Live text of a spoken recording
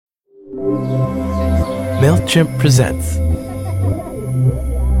MailChimp presents.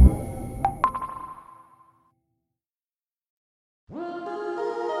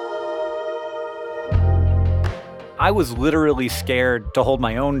 I was literally scared to hold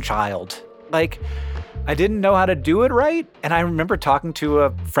my own child. Like, I didn't know how to do it right. And I remember talking to a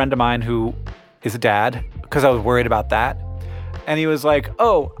friend of mine who is a dad because I was worried about that. And he was like,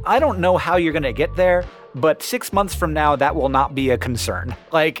 oh, I don't know how you're going to get there, but 6 months from now, that will not be a concern.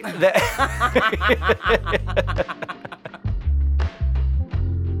 Like,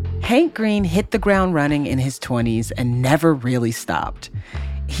 Hank Green hit the ground running in his 20s and never really stopped.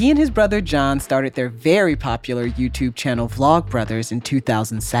 He and his brother John started their very popular YouTube channel Vlogbrothers in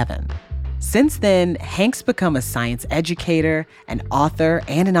 2007. Since then, Hank's become a science educator, an author,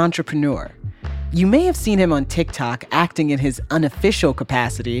 and an entrepreneur. You may have seen him on TikTok acting in his unofficial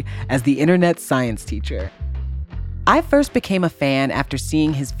capacity as the internet's science teacher. I first became a fan after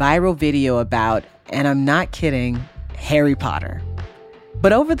seeing his viral video about, and I'm not kidding, Harry Potter.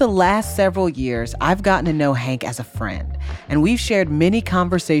 But over the last several years, I've gotten to know Hank as a friend, and we've shared many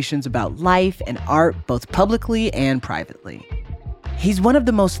conversations about life and art, both publicly and privately. He's one of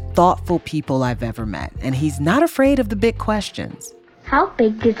the most thoughtful people I've ever met, and he's not afraid of the big questions. How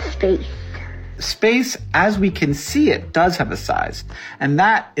big is space? Space, as we can see it, does have a size, and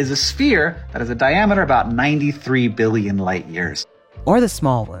that is a sphere that has a diameter about 93 billion light years. Or the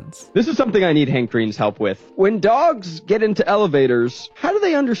small ones. This is something I need Hank Green's help with. When dogs get into elevators, how do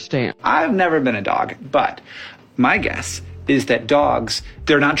they understand? I've never been a dog, but my guess is that dogs,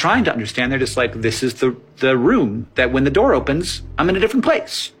 they're not trying to understand. They're just like, this is the room that when the door opens, I'm in a different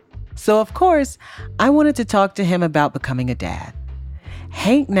place. So, of course, I wanted to talk to him about becoming a dad.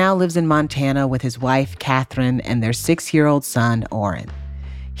 Hank now lives in Montana with his wife, Catherine, and their 6-year-old son, Oren.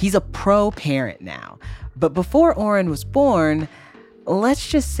 He's a pro parent now. But before Oren was born, let's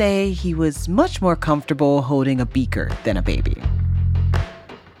just say he was much more comfortable holding a beaker than a baby.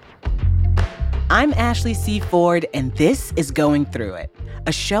 I'm Ashley C. Ford, and this is Going Through It,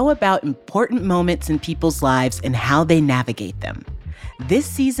 a show about important moments in people's lives and how they navigate them. This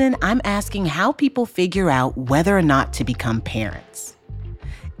season, I'm asking how people figure out whether or not to become parents.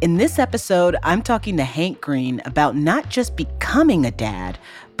 In this episode, I'm talking to Hank Green about not just becoming a dad,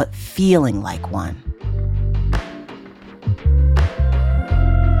 but feeling like one.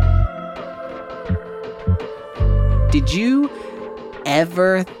 Did you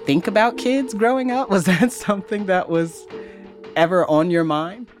ever think about kids growing up? Was that something that was ever on your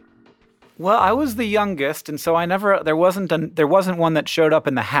mind? well, I was the youngest, and so there wasn't one that showed up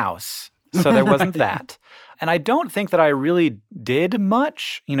in the house. So there wasn't that. And I don't think that I really did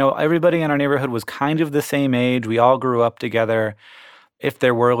much. You know, everybody in our neighborhood was kind of the same age. We all grew up together. If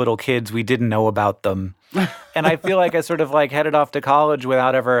there were little kids, we didn't know about them. And I feel like I sort of like headed off to college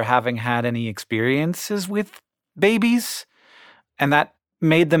without ever having had any experiences with babies. And that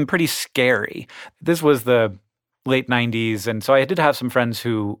made them pretty scary. This was the late 90s. And so I did have some friends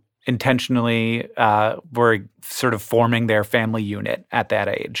who intentionally were sort of forming their family unit at that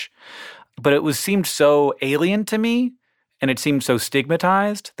age. But it seemed so alien to me, and it seemed so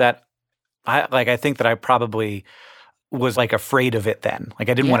stigmatized that I think that I probably was like afraid of it then. Like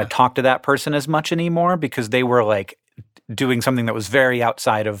I didn't want to talk to that person as much anymore because they were like doing something that was very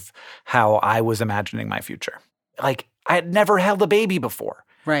outside of how I was imagining my future. Like I had never held a baby before.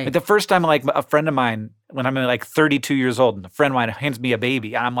 Right. Like the first time, like a friend of mine, when I'm like 32 years old, and a friend of mine hands me a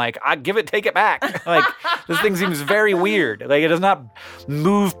baby, I'm like, I give it, take it back. Like this thing seems very weird. Like it does not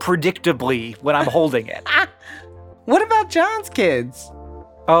move predictably when I'm holding it. What about John's kids?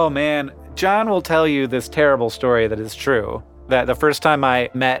 Oh man, John will tell you this terrible story that is true. That the first time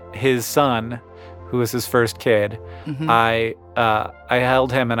I met his son, who was his first kid, I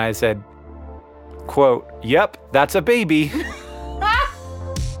held him and I said, quote, "Yep, that's a baby."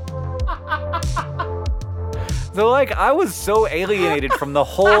 So, like, I was so alienated from the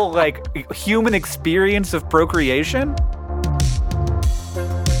whole, like, human experience of procreation.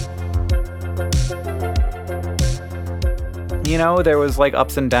 You know, there was, like,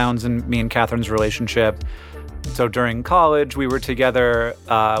 ups and downs in me and Catherine's relationship. So during college, we were together.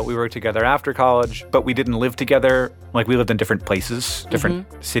 We were together after college, but we didn't live together. Like, we lived in different places, different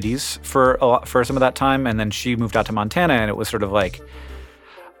cities for some of that time. And then she moved out to Montana, and it was sort of like,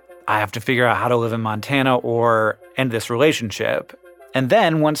 I have to figure out how to live in Montana or end this relationship. And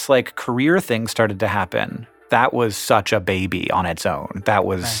then once like career things started to happen, that was such a baby on its own. That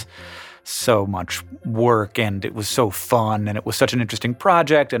was so much work, and it was so fun, and it was such an interesting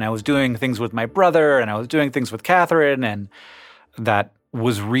project. And I was doing things with my brother, and I was doing things with Catherine, and that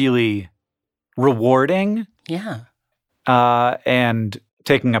was really rewarding. Yeah. And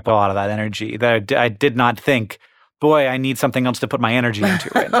taking up a lot of that energy that I did not think, boy, I need something else to put my energy into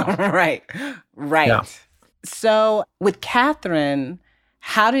right now. Right. Yeah. So with Catherine,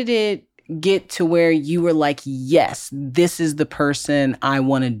 how did it get to where you were like, yes, this is the person I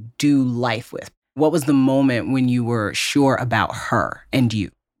want to do life with? What was the moment when you were sure about her and you?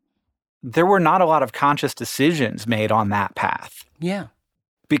 There were not a lot of conscious decisions made on that path. Yeah.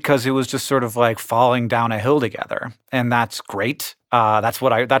 Because it was just sort of like falling down a hill together. And that's great. That's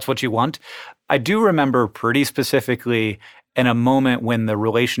what you want. I do remember pretty specifically in a moment when the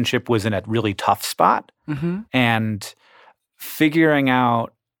relationship was in a really tough spot, and figuring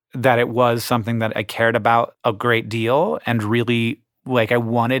out that it was something that I cared about a great deal and really, like, I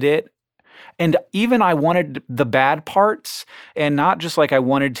wanted it. And even I wanted the bad parts, and not just like I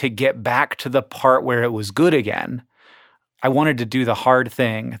wanted to get back to the part where it was good again. I wanted to do the hard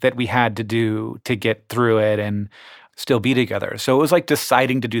thing that we had to do to get through it and still be together. So it was like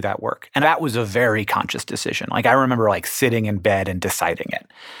deciding to do that work. And that was a very conscious decision. Like, I remember like sitting in bed and deciding it.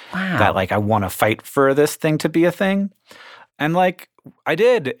 Wow. That like I want to fight for this thing to be a thing. And like I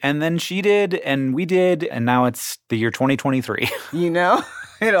did. And then she did and we did. And now it's the year 2023. You know,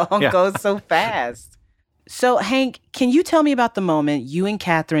 it all goes so fast. So Hank, can you tell me about the moment you and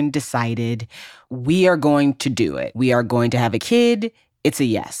Catherine decided we are going to do it? We are going to have a kid. It's a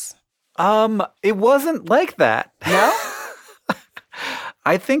yes. It wasn't like that. No?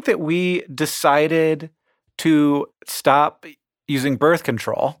 I think that we decided to stop using birth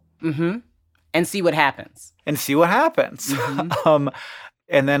control. Mm-hmm. And see what happens. And see what happens. Mm-hmm.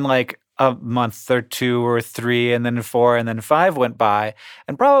 And then like a month or 2 or 3 and then 4 and then 5 went by.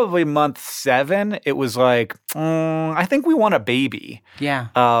 And probably month 7, it was like, I think we want a baby. Yeah.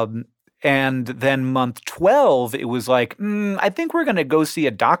 And then month 12, it was like, I think we're going to go see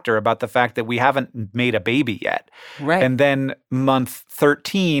a doctor about the fact that we haven't made a baby yet. Right. And then month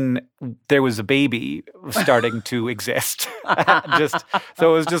 13, there was a baby starting to exist. So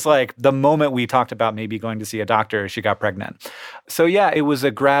it was just like the moment we talked about maybe going to see a doctor, she got pregnant. So yeah, it was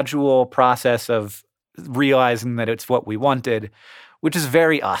a gradual process of realizing that it's what we wanted, which is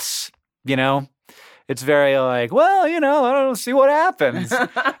very us, you know? It's very like, well, you know, I don't see what happens.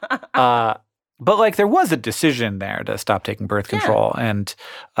 But like there was a decision there to stop taking birth control. And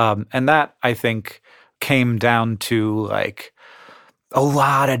that I think came down to like a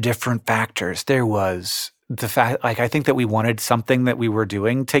lot of different factors. There was the fact, like, I think that we wanted something that we were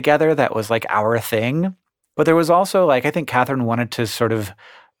doing together that was like our thing. But there was also like, I think Catherine wanted to sort of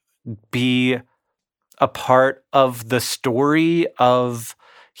be a part of the story of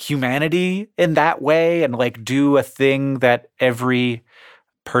humanity in that way and like do a thing that every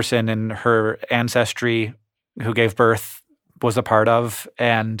person in her ancestry who gave birth was a part of,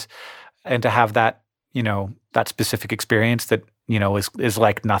 and to have that, you know, that specific experience that, you know, is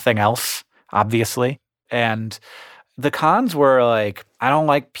like nothing else, obviously. And the cons were like, I don't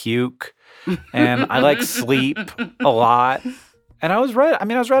like puke and I like sleep a lot. And I was right. I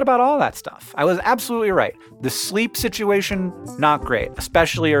mean, I was right about all that stuff. I was absolutely right. The sleep situation, not great,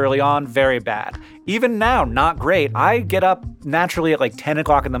 especially early on, very bad. Even now, not great. I get up naturally at like 10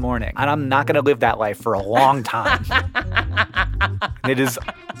 o'clock in the morning, and I'm not going to live that life for a long time. It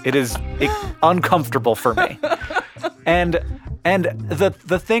is uncomfortable for me. And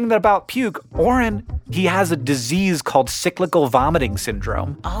the thing about puke, Oren, he has a disease called cyclical vomiting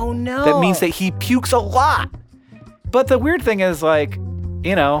syndrome. Oh, no. That means that he pukes a lot. But the weird thing is, like,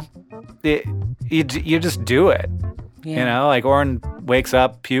 you know, you just do it. Yeah. You know, like Oren wakes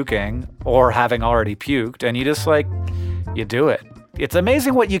up puking or having already puked, and you just, like, you do it. It's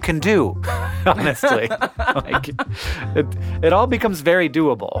amazing what you can do, honestly. Like, it all becomes very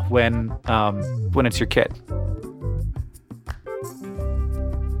doable when it's your kid.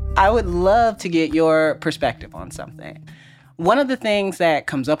 I would love to get your perspective on something. One of the things that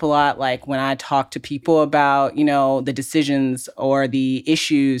comes up a lot, like when I talk to people about, you know, the decisions or the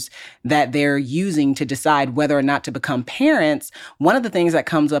issues that they're using to decide whether or not to become parents, one of the things that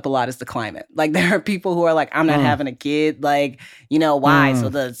comes up a lot is the climate. Like there are people who are like, I'm not having a kid. Like, you know, why? So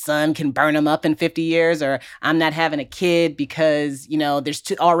the sun can burn them up in 50 years, or I'm not having a kid because, you know, there's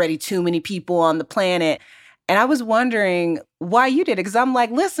already too many people on the planet. And I was wondering why you did it, because I'm like,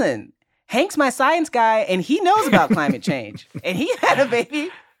 listen, Hank's my science guy, and he knows about climate change. And he had a baby.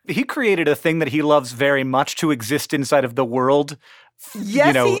 He created a thing that he loves very much to exist inside of the world. Yes,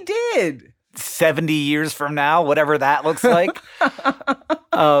 you know, he did. 70 years from now, whatever that looks like.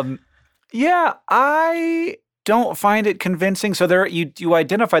 Yeah, I don't find it convincing. So there you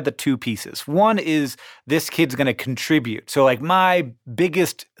identified the two pieces. One is this kid's going to contribute. So like my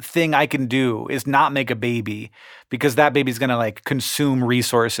biggest thing I can do is not make a baby because that baby's going to like consume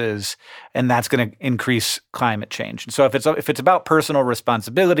resources and that's going to increase climate change. And so if it's about personal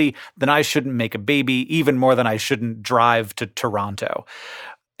responsibility, then I shouldn't make a baby even more than I shouldn't drive to Toronto.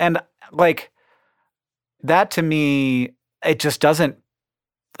 And like that to me, it just doesn't,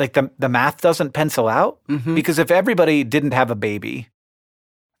 like the math doesn't pencil out because if everybody didn't have a baby,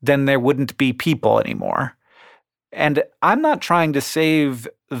 then there wouldn't be people anymore. And I'm not trying to save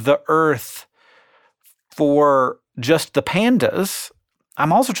the earth for just the pandas.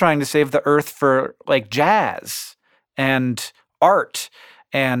 I'm also trying to save the earth for like jazz and art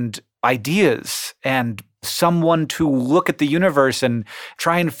and ideas and someone to look at the universe and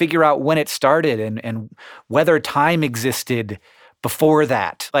try and figure out when it started and whether time existed before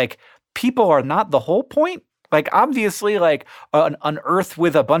that. Like, people are not the whole point. Like, obviously, like an Earth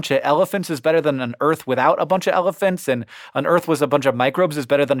with a bunch of elephants is better than an Earth without a bunch of elephants, and an Earth with a bunch of microbes is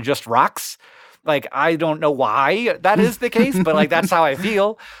better than just rocks. Like, I don't know why that is the case, but like that's how I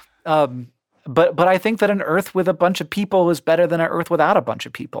feel. But I think that an Earth with a bunch of people is better than an Earth without a bunch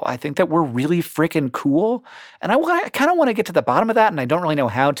of people. I think that we're really freaking cool, and I kind of want to get to the bottom of that, and I don't really know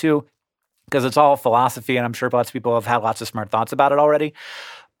how to. Because it's all philosophy, and I'm sure lots of people have had lots of smart thoughts about it already.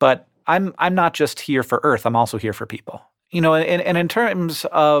 But I'm not just here for Earth. I'm also here for people. You know, and in terms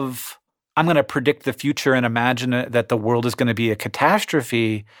of I'm going to predict the future and imagine that the world is going to be a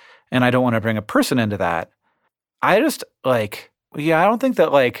catastrophe, and I don't want to bring a person into that. I just I don't think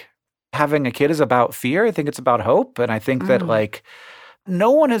that like having a kid is about fear. I think it's about hope, and I think that like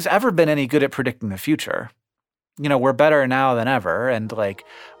no one has ever been any good at predicting the future. You know, we're better now than ever. And like,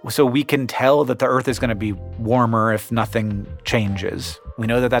 so we can tell that the Earth is going to be warmer if nothing changes. We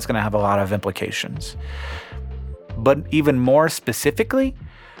know that that's going to have a lot of implications. But even more specifically,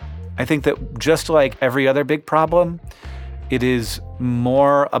 I think that just like every other big problem, it is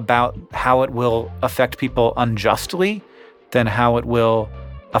more about how it will affect people unjustly than how it will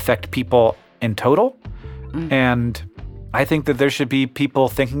affect people in total. And I think that there should be people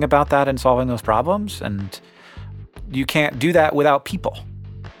thinking about that and solving those problems. And you can't do that without people.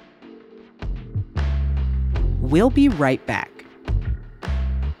 We'll be right back.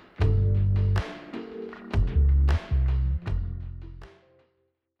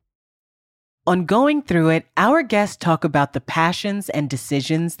 On Going Through It, our guests talk about the passions and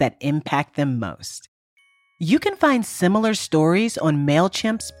decisions that impact them most. You can find similar stories on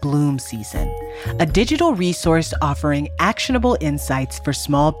MailChimp's Bloom Season, a digital resource offering actionable insights for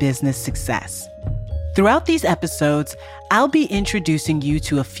small business success. Throughout these episodes, I'll be introducing you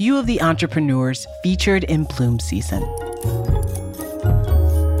to a few of the entrepreneurs featured in Bloom Season.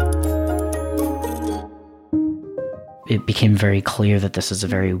 It became very clear that this is a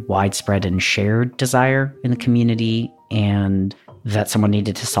very widespread and shared desire in the community and that someone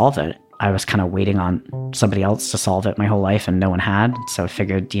needed to solve it. I was kind of waiting on somebody else to solve it my whole life and no one had. So I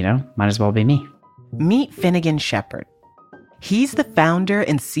figured, might as well be me. Meet Finnegan Shepherd. He's the founder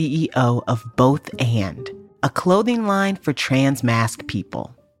and CEO of Both And, a clothing line for trans masked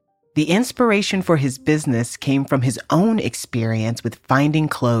people. The inspiration for his business came from his own experience with finding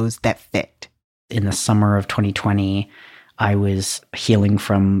clothes that fit. In the summer of 2020, I was healing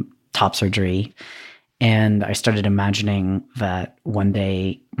from top surgery, and I started imagining that one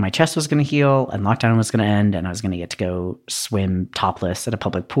day my chest was going to heal and lockdown was going to end and I was going to get to go swim topless at a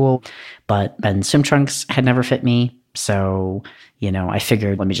public pool. But then swim trunks had never fit me. So, I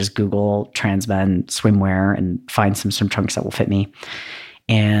figured, let me just Google trans men swimwear and find some swim trunks that will fit me.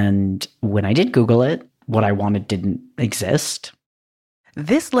 And when I did Google it, what I wanted didn't exist.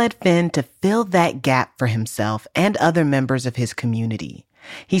 This led Finn to fill that gap for himself and other members of his community.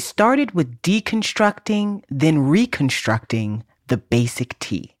 He started with deconstructing, then reconstructing the basic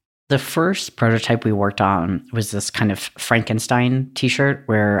tee. The first prototype we worked on was this kind of Frankenstein t-shirt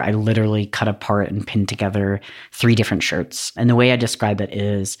where I literally cut apart and pinned together 3 different shirts. And the way I describe it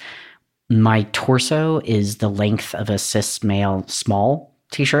is my torso is the length of a cis male small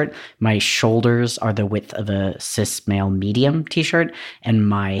t-shirt. My shoulders are the width of a cis male medium t-shirt. And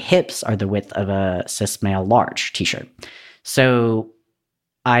my hips are the width of a cis male large t-shirt. So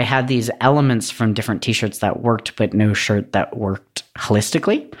I had these elements from different t-shirts that worked, but no shirt that worked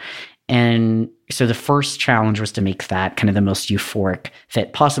holistically. And so the first challenge was to make that kind of the most euphoric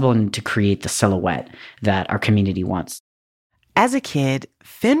fit possible and to create the silhouette that our community wants. As a kid,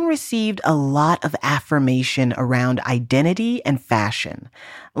 Finn received a lot of affirmation around identity and fashion,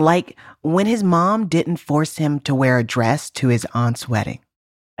 like when his mom didn't force him to wear a dress to his aunt's wedding.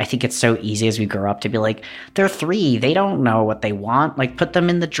 I think it's so easy as we grow up to be like, they're 3, they don't know what they want. Like, put them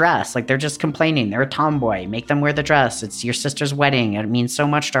in the dress. Like, they're just complaining. They're a tomboy. Make them wear the dress. It's your sister's wedding. It means so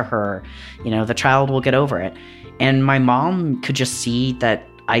much to her. The child will get over it. And my mom could just see that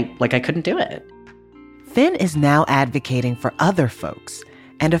I couldn't do it. Finn is now advocating for other folks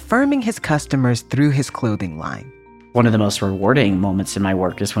and affirming his customers through his clothing line. One of the most rewarding moments in my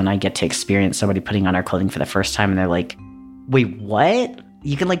work is when I get to experience somebody putting on our clothing for the first time and they're like, wait, what?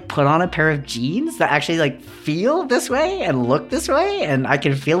 You can put on a pair of jeans that actually feel this way and look this way, and I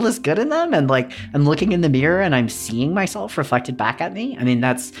can feel this good in them, and I'm looking in the mirror and I'm seeing myself reflected back at me. I mean,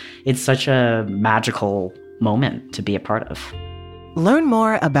 it's such a magical moment to be a part of. Learn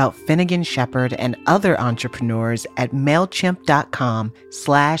more about Finnegan Shepherd and other entrepreneurs at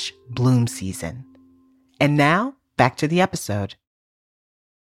MailChimp.com/Bloom Season. And now, back to the episode.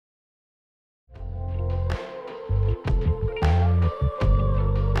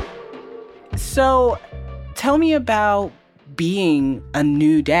 So, tell me about being a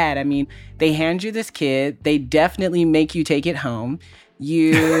new dad. I mean, they hand you this kid. They definitely make you take it home.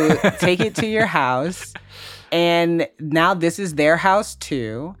 You take it to your house. And now this is their house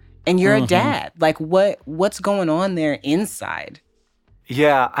too. And you're a dad. What's going on there inside?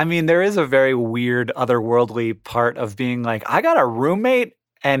 Yeah, I mean, there is a very weird, otherworldly part of being like, I got a roommate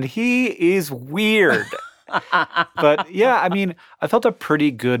and he is weird. But yeah, I mean, I felt a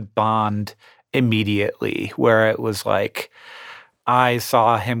pretty good bond immediately where it was like, I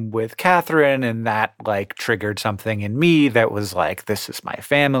saw him with Catherine and that triggered something in me that was like, this is my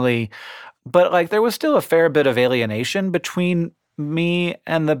family. But there was still a fair bit of alienation between me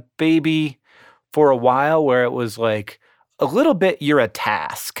and the baby for a while where it was a little bit, you're a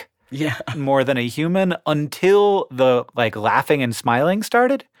task. Yeah. More than a human until the laughing and smiling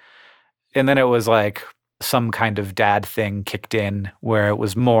started. And then it was some kind of dad thing kicked in where it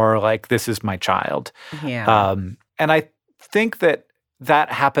was more this is my child. Yeah. And I think that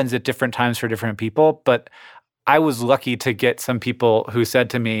happens at different times for different people, but I was lucky to get some people who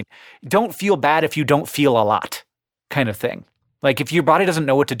said to me, don't feel bad if you don't feel a lot, kind of thing. If your body doesn't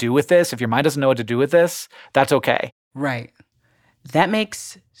know what to do with this, if your mind doesn't know what to do with this, that's okay. Right. That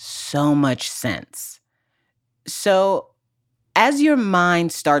makes so much sense. So, as your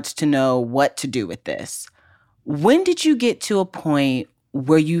mind starts to know what to do with this, when did you get to a point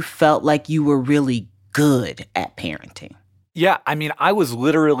where you felt like you were really good at parenting? Yeah, I mean, I was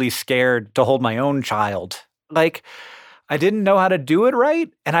literally scared to hold my own child. I didn't know how to do it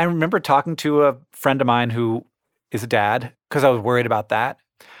right. And I remember talking to a friend of mine who is a dad because I was worried about that.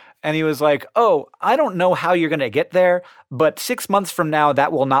 And he was like, oh, I don't know how you're going to get there, but 6 months from now,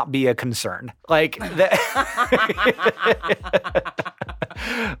 that will not be a concern.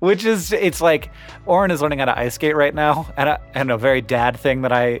 Which is, it's Oren is learning how to ice skate right now. And a very dad thing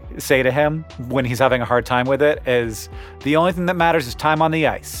that I say to him when he's having a hard time with it is the only thing that matters is time on the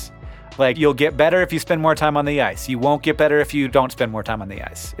ice. You'll get better if you spend more time on the ice. You won't get better if you don't spend more time on the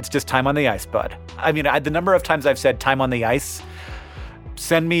ice. It's just time on the ice, bud. I mean, the number of times I've said time on the ice,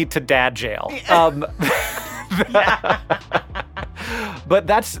 send me to dad jail. But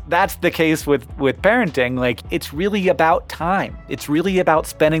that's the case with parenting. It's really about time. It's really about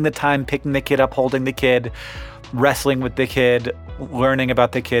spending the time picking the kid up, holding the kid, wrestling with the kid, learning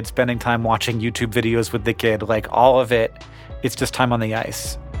about the kid, spending time watching YouTube videos with the kid. All of it, it's just time on the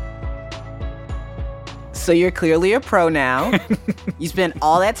ice. So you're clearly a pro now. You spend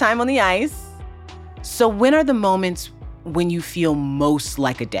all that time on the ice. So when are the moments when you feel most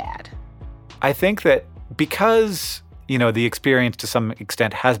like a dad? I think that because, the experience to some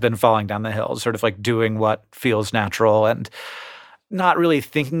extent has been falling down the hill, sort of doing what feels natural and not really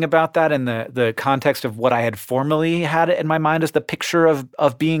thinking about that in the context of what I had formerly had in my mind as the picture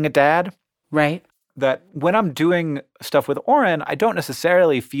of being a dad. Right. That when I'm doing stuff with Oren, I don't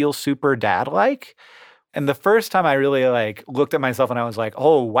necessarily feel super dad-like. And the first time I really looked at myself and I was like,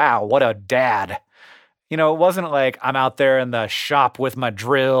 oh, wow, what a dad. It wasn't I'm out there in the shop with my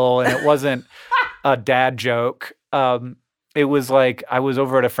drill and it wasn't a dad joke. It was I was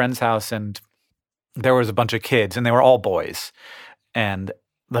over at a friend's house and there was a bunch of kids and they were all boys. And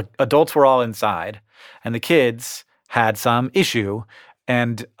the adults were all inside and the kids had some issue.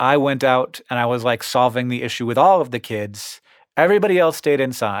 And I went out and I was solving the issue with all of the kids. Everybody else stayed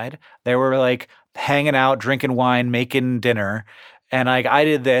inside. They were hanging out, drinking wine, making dinner. And I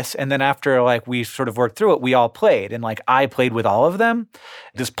did this. And then after we sort of worked through it, we all played. And I played with all of them,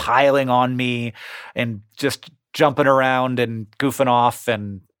 just piling on me and just jumping around and goofing off.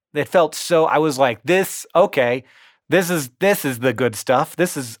 And it felt so, I was this, okay, this is the good stuff.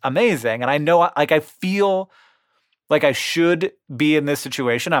 This is amazing. And I know I feel like I should be in this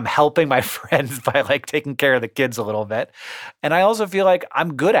situation. I'm helping my friends by like taking care of the kids a little bit. And I also feel like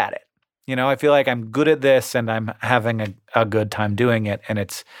I'm good at it. You know, I feel like I'm good at this and I'm having a good time doing it. And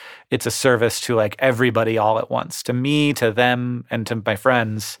it's a service to like everybody all at once, to me, to them, and to my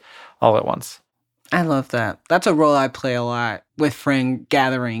friends all at once. I love that. That's a role I play a lot with friend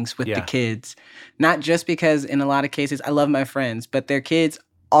gatherings with the kids. Not just because in a lot of cases I love my friends, but their kids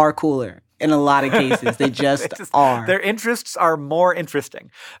are cooler. In a lot of cases, they just are. Their interests are more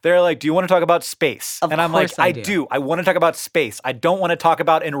interesting. They're like, do you want to talk about space? And I'm like, I do. I want to talk about space. I don't want to talk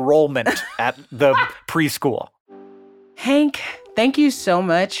about enrollment at the preschool. Hank, thank you so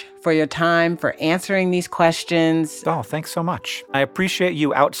much for your time, for answering these questions. Oh, thanks so much. I appreciate you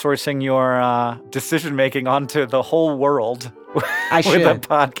outsourcing your decision-making onto the whole world with a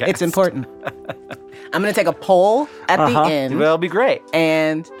podcast. It's important. I'm going to take a poll at the end. That'll be great.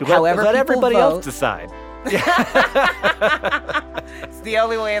 And however let people everybody vote, else decide. It's the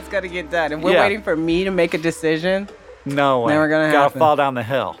only way it's going to get done. And we're waiting for me to make a decision. No way. Never going to happen. happen. Gotta fall down the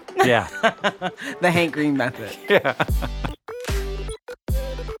hill. Yeah. The Hank Green method. Yeah.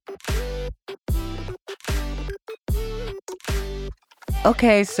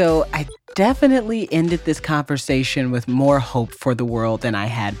 Okay, so I definitely ended this conversation with more hope for the world than I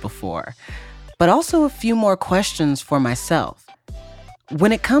had before, but also a few more questions for myself.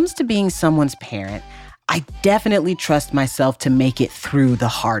 When it comes to being someone's parent, I definitely trust myself to make it through the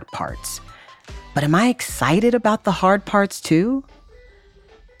hard parts. But am I excited about the hard parts too?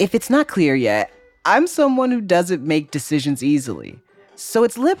 If it's not clear yet, I'm someone who doesn't make decisions easily. So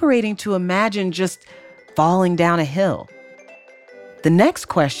it's liberating to imagine just falling down a hill. The next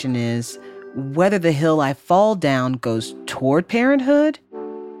question is whether the hill I fall down goes toward parenthood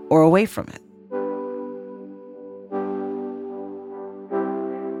or away from it.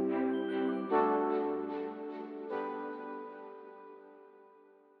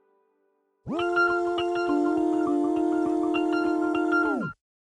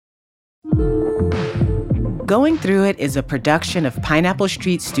 Going Through It is a production of Pineapple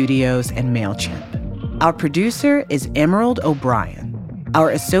Street Studios and MailChimp. Our producer is Emerald O'Brien. Our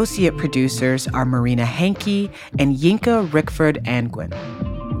associate producers are Marina Hankey and Yinka Rickford Angwin.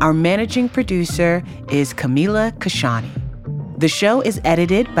 Our managing producer is Camila Kashani. The show is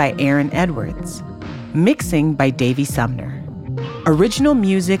edited by Aaron Edwards. Mixing by Davey Sumner. Original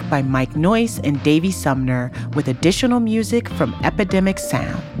music by Mike Noyce and Davey Sumner with additional music from Epidemic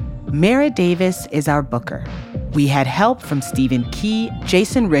Sound. Mara Davis is our booker. We had help from Stephen Key,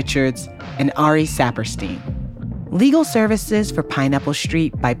 Jason Richards, and Ari Saperstein. Legal services for Pineapple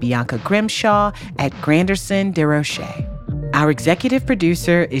Street by Bianca Grimshaw at Granderson DeRoche. Our executive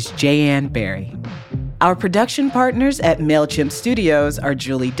producer is Jayanne Barry. Our production partners at MailChimp Studios are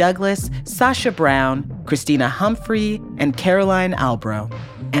Julie Douglas, Sasha Brown, Christina Humphrey, and Caroline Albro.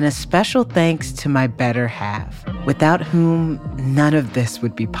 And a special thanks to my better half, without whom none of this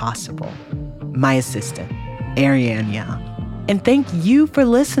would be possible. My assistant, Ariane Young. And thank you for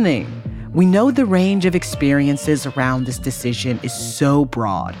listening. We know the range of experiences around this decision is so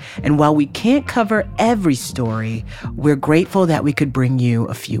broad, and while we can't cover every story, we're grateful that we could bring you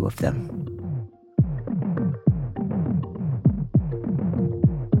a few of them.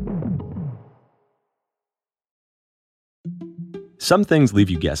 Some things leave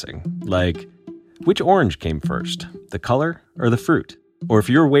you guessing, like which orange came first, the color or the fruit? Or if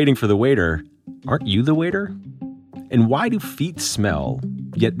you're waiting for the waiter, aren't you the waiter? And why do feet smell,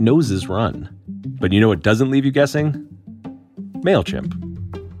 yet noses run? But you know what doesn't leave you guessing? MailChimp.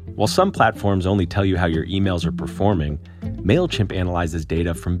 While some platforms only tell you how your emails are performing, MailChimp analyzes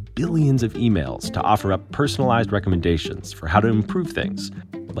data from billions of emails to offer up personalized recommendations for how to improve things,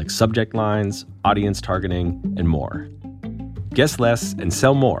 like subject lines, audience targeting, and more. Guess less and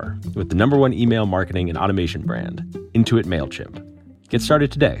sell more with the #1 email marketing and automation brand, Intuit MailChimp. Get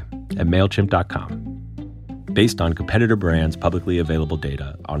started today at MailChimp.com. Based on competitor brands' publicly available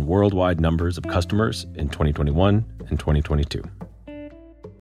data on worldwide numbers of customers in 2021 and 2022.